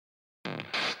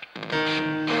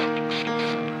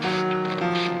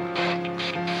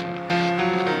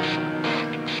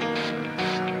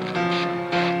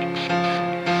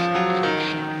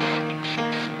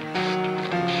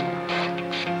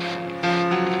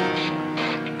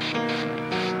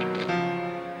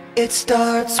It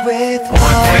starts with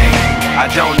one thing, I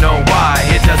don't know why.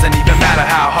 It doesn't even matter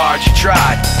how hard you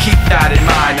try. Keep that in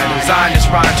mind, I designed this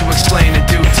rhyme to explain in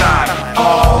due time.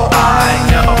 All I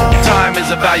know, time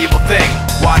is a valuable thing.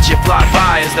 Watch it fly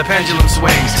by as the pendulum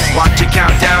swings. Watch it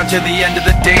count down to the end of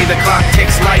the day. The clock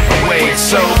takes life away, it's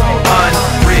so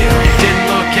unreal. Didn't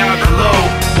look out below,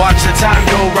 watch the time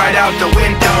go right out the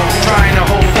window. Trying to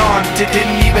hold on, didn't